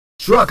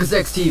Truckers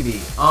X TV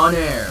on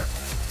air.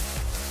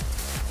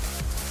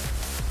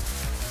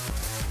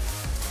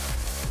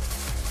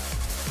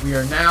 We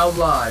are now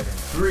live in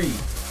 3,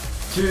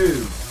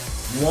 2,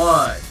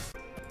 1.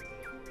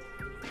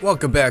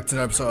 Welcome back to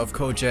another episode of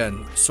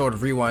Cogen, sort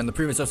of rewind. The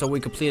previous episode we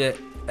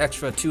completed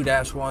extra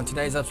 2-1.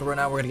 Today's episode right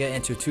now we're going to get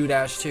into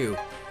 2-2.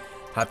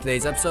 After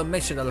today's episode,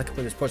 make sure to like and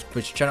this post,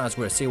 push your channel as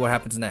we're going to see what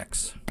happens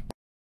next.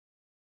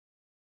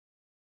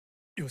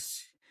 よ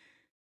し、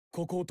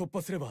ここを突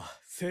破すれば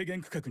制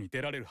限区画に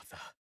出られるはずだ。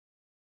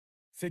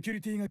セキュ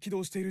リティが起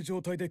動している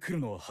状態で来る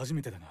のは初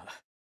めてだが、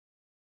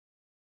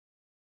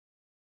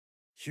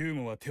ヒュ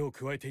ーゴは手を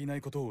加えていな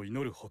いことを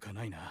祈るほか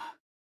ないな。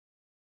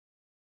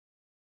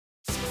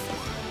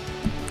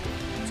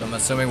So I'm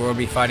assuming we'll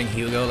be fighting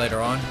Hugo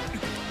later on.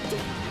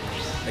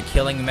 The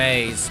killing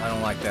maze, I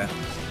don't like that.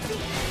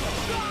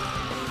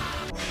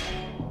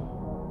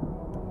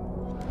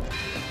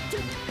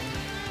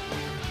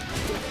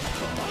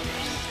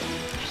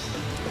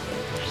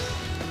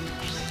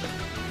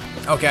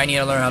 Okay, I need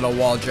to learn how to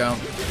wall jump.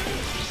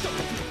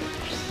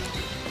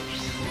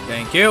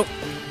 Thank you.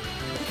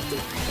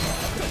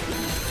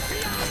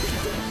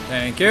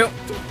 Thank you.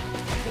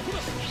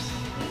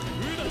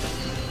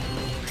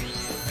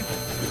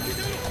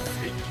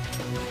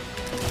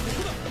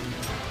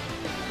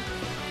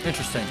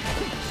 Interesting.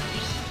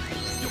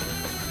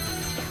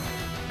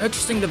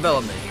 Interesting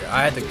development here.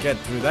 I had to get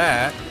through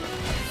that.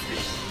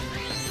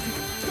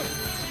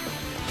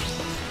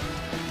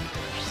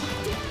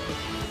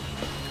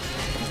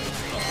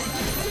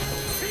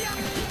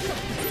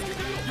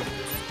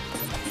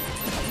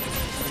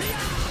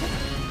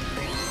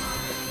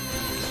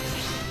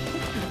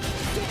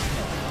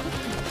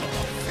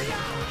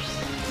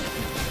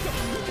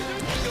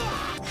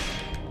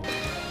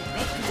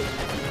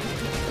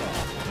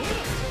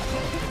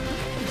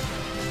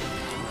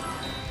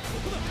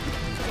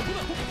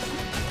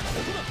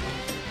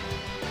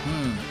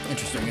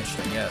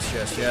 Interesting.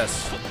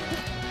 Yes.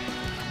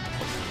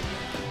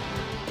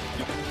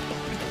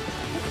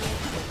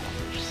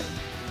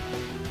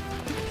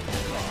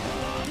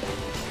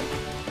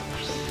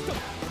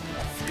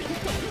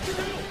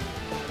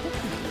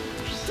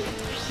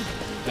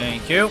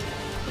 Thank you.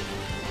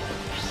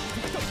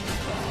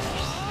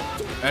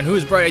 And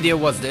whose bright idea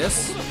was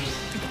this?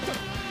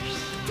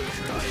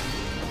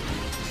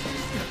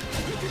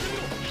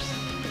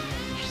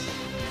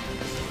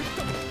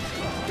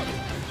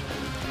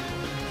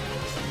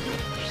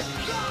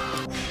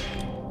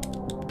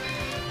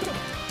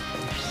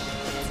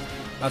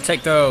 I'll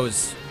take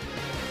those.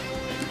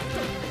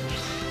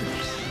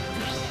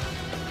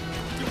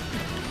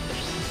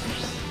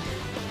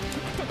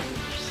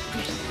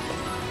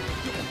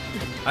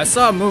 I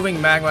saw a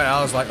moving magma and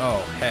I was like,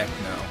 oh, heck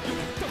no.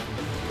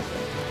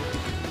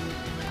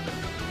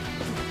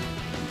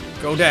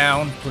 Go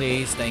down,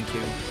 please. Thank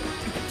you.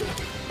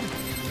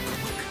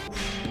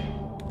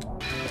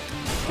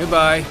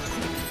 Goodbye.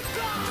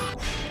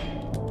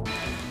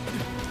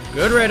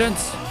 Good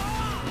riddance.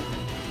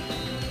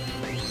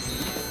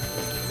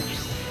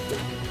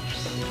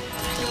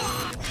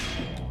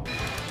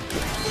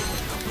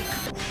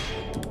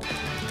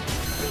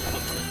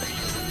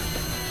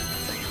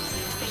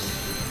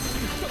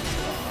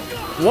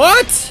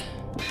 What?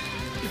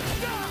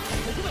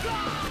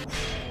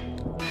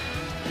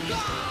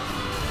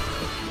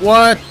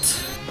 What?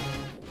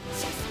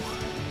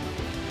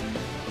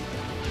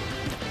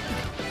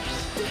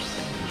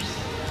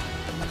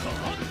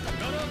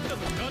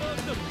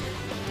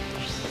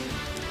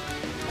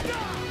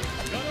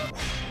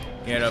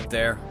 Get up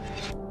there.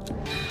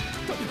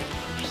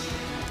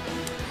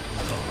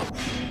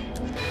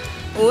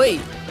 Oi!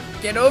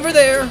 Get over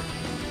there!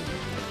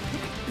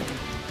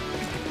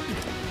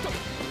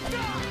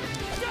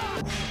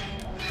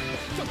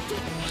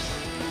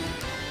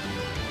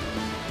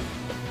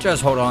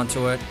 Just hold on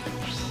to it.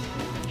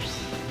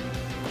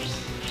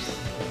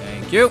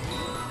 Thank you.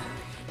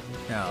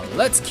 Now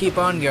let's keep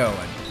on going.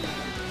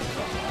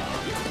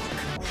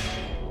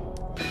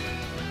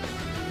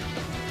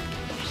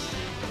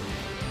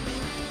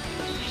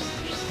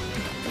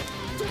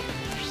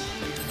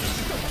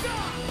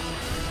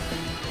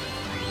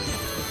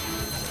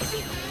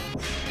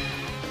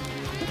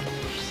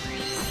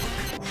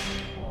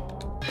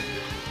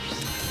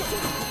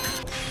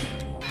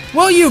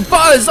 Will you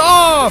buzz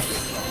off?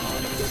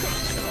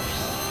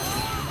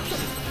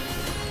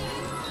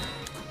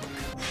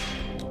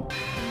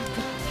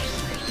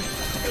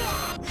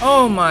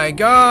 Oh my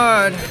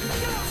god!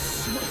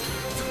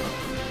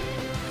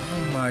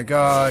 Oh my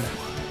god.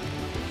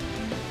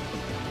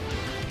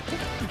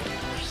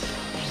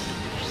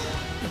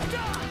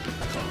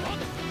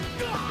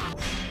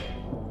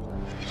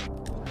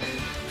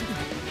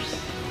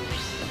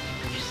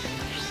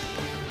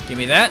 Give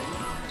me that.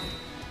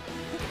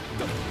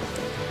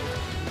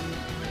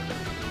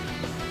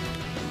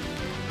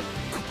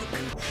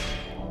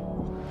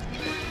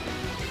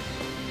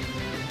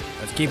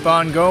 Let's keep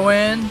on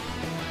going.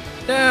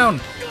 Down!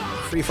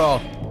 Free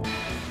fall.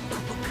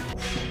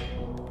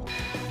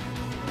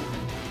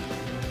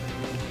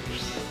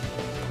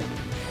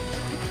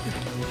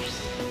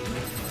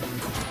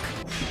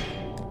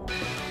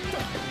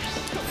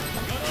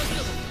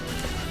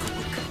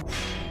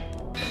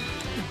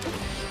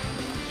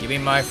 me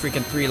my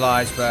freaking 3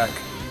 lives back.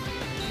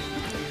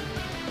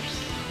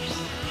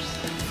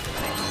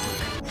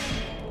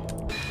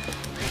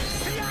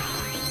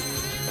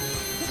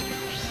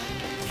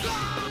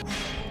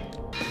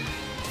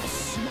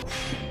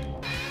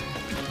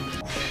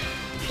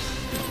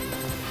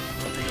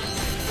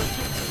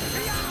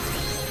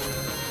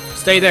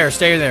 Stay there,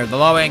 stay there. The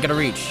lava ain't gonna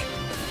reach.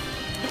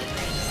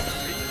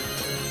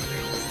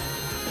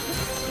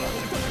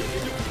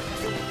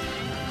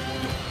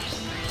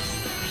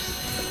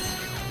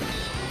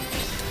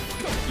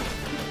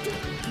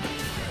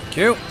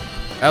 Cute.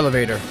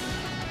 Elevator.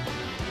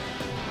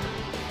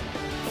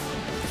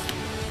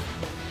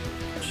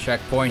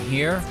 Checkpoint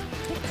here.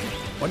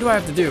 What do I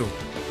have to do?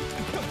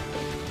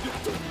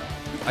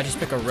 I just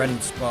pick a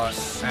red spot.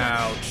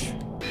 Ouch.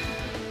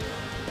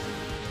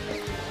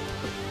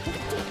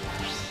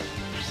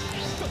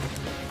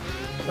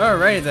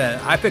 Alright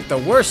then, I picked the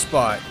worst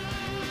spot.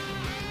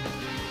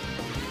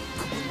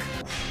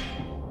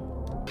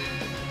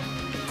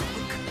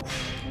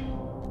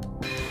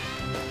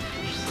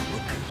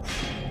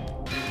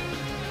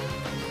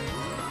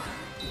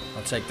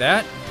 I'll take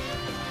that.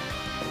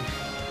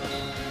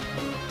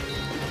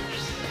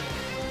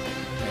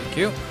 Thank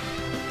you.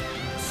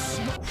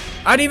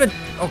 I'd even...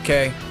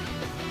 Okay.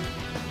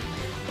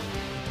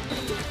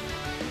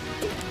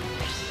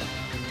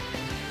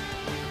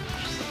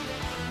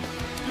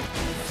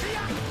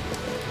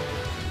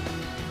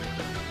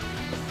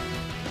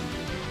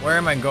 Where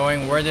am I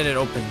going? Where did it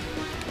open?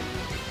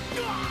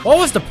 What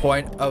was the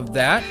point of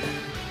that?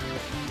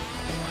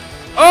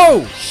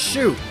 Oh,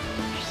 shoot.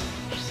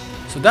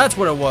 So that's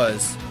what it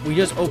was. We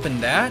just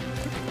opened that?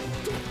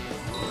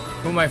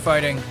 Who am I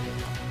fighting?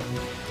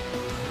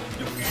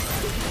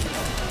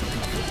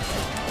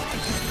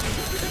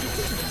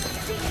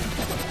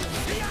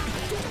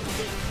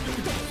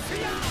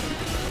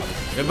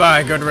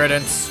 Goodbye, good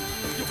riddance.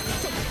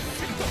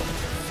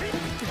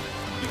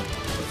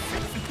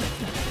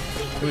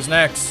 Who's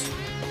next?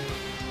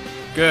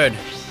 Good.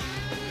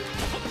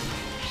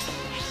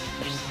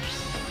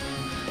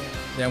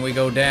 Then we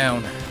go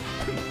down.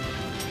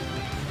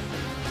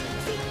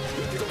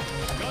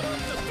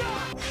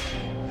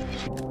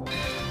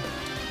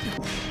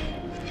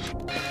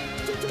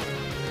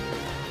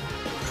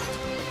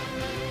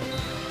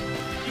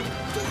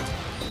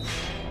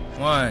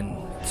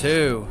 One,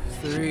 two,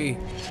 three.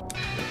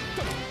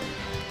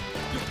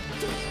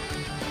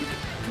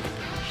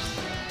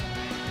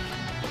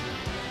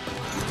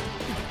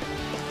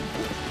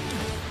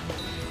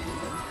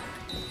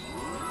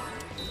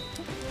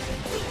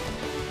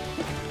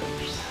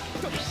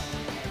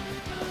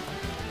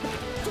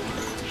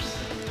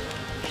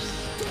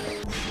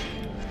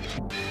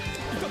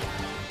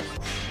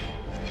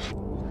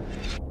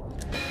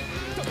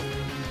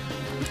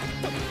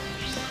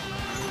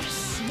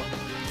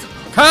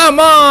 Come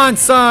on,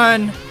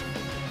 son!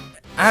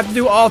 I have to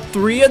do all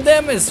 3 of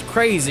them? It's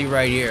crazy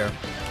right here.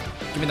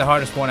 Give me the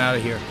hardest one out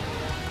of here.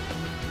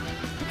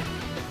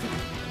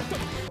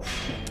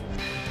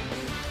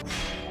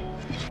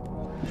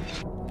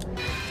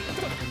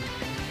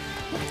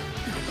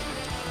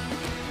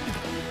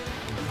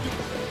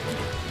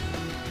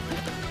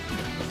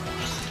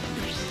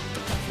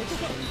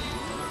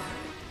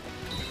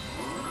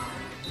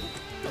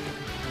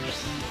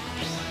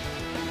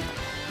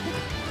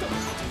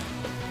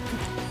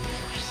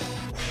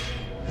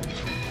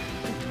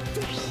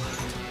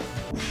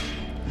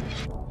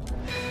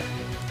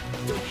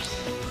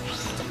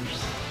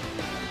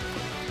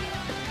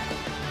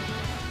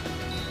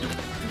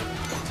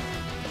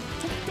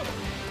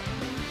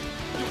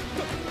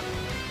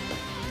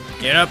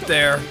 Get up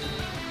there.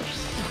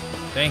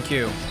 Thank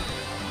you.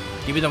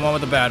 Give me the one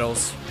with the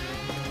battles.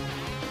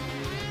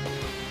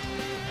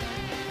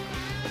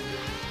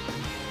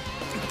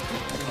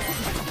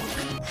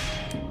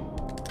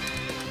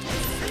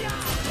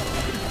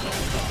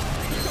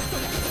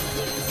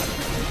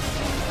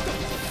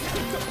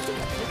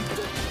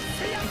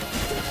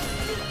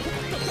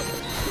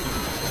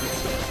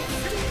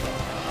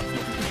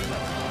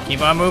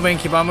 Keep on moving,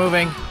 keep on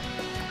moving.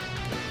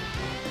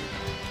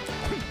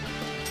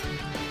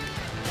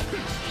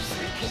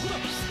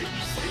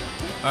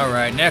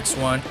 Alright, next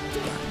one.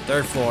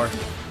 3rd floor.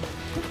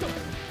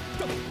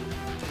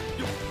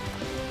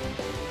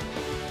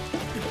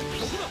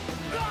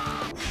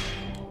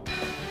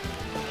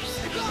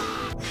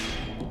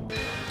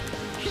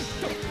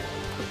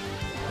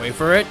 Wait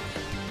for it.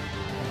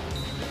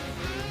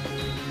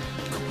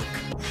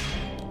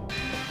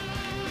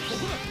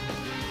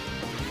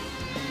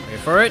 Wait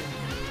for it.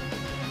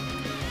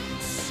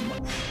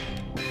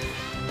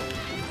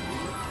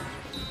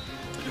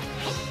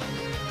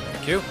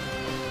 Thank you.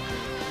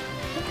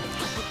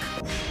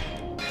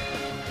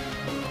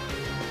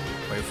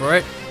 Wait for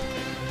it.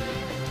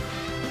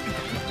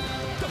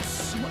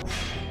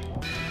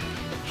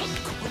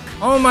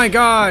 Oh my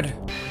god!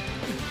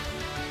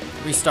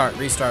 Restart,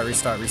 restart,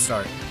 restart,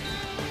 restart.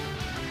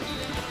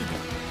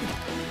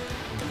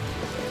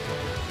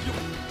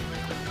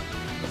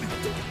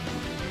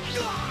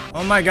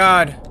 Oh my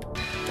god.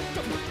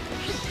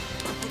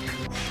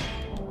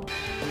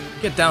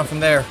 Get down from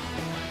there.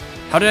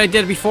 How did I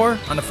did it before?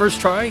 On the first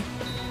try?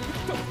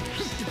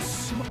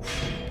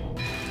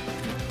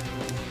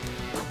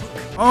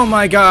 Oh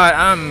my god,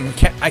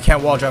 I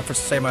can't wall jump to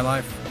save my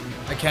life.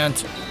 I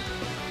can't.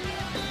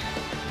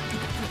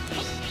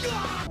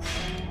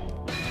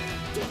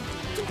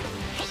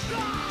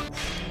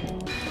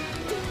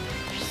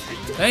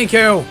 Thank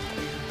you.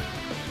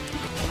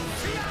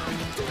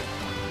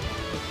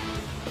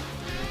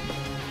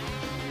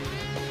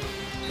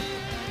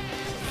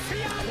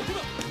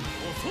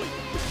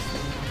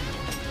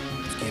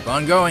 Let's keep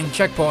on going.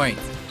 Checkpoint.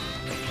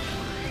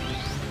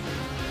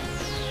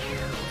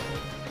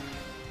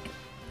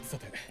 さ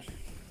て、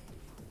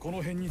この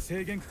辺に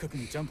制限区画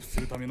にジャンプ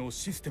するための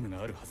システム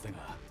があるはずだ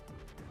が、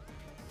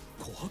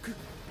琥珀？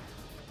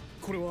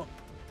これは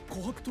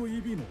琥珀と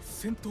EB の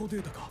戦闘デ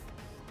ータか。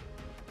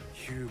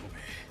ヒューゴ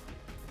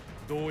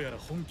め、どうやら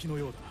本気の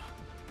ようだ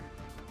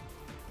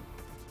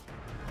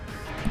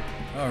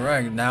な。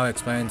 Alright, now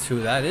explains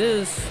who that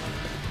is.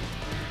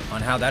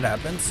 On how that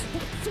happens.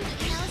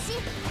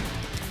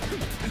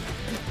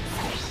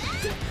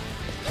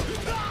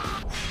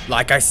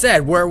 Like I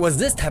said, where was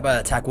this type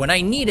of attack when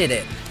I needed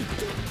it?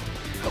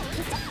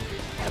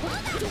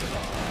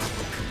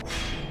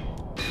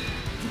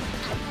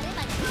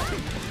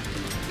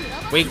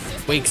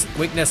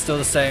 Weakness still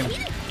the same.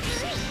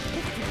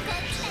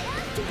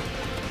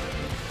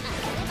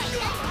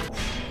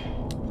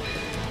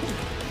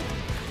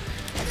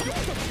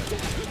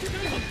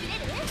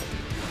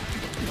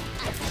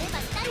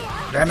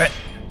 Damn it.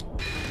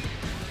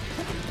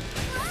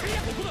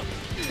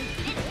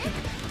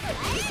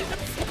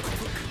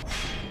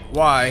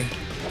 Why?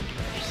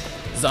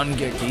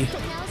 Zungeki.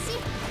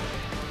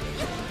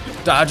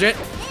 Dodge it.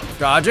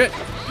 Dodge it.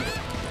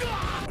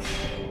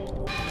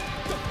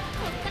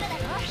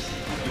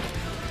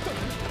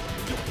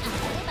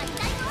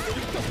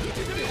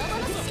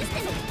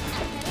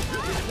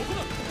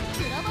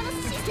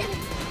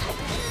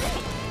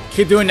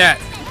 Keep doing that.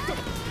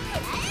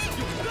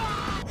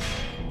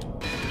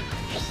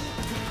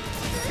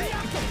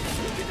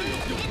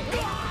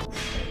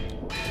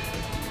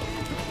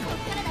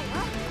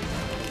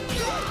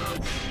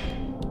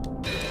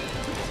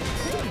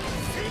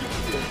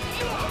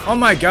 Oh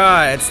my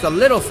god, it's the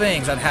little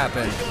things that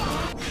happen.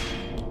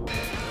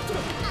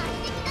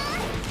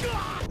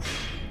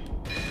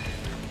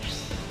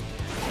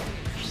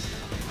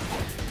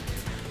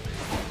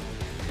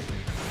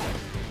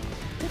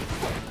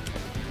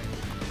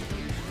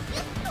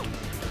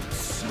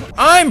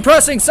 I'm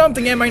pressing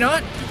something, am I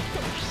not?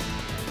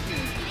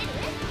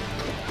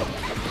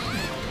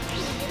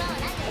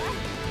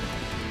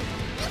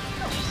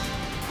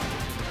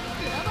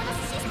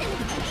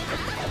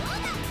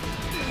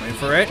 Wait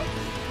for it.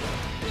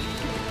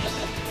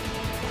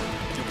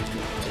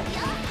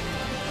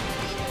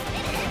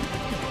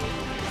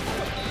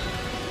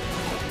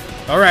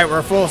 All right,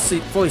 we're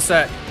fully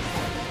set.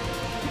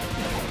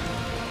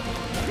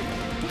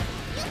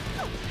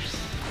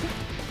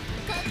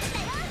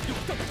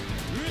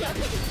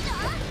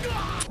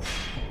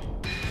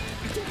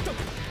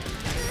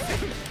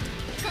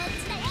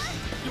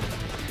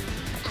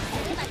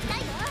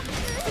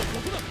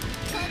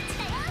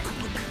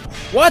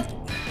 What?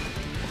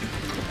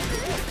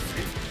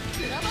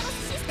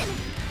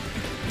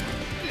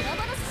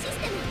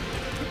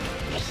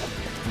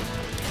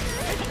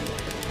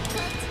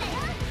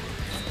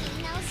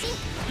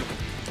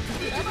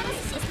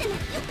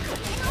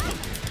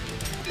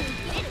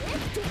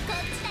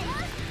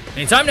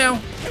 Anytime now.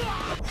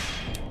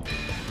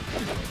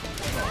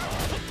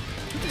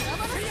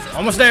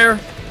 Almost there.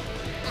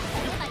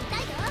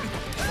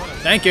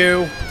 Thank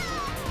you.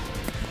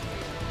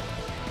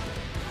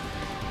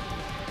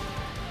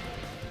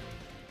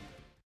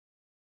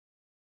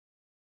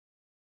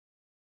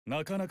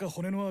 なかなか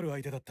骨のある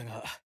相手だった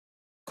が、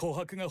琥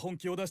珀が本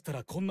気を出した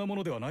らこんなも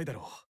のではないだ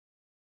ろう。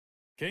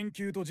研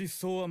究と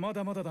実装はま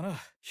だまだだな、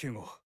ヒュー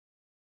ゴ。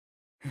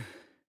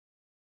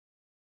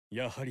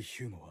やはり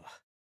ヒューゴは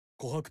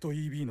琥珀と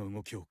EB の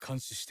動きを監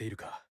視している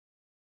か。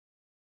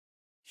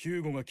ヒュ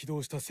ーゴが起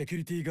動したセキュ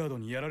リティガード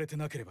にやられて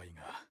なければいい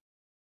が。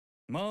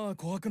まあ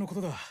琥珀のこ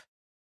とだ。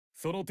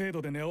その程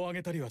度で値を上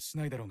げたりはし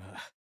ないだろうが。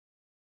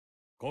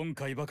今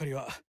回ばかり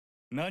は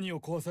何を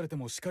壊されて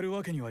も叱る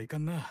わけにはいか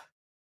んな。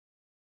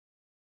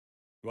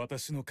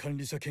私の管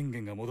理者権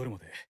限が戻るま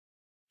で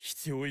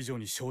必要以上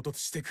に衝突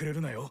してくれ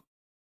るなよ。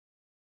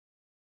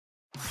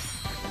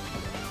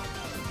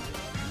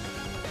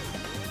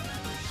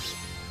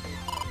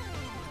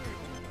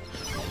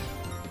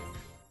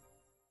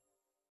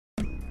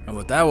And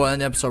with that, we'll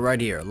end the episode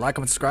right here. Like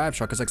and subscribe,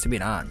 Sharkus XTV,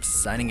 and I'm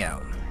signing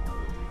out.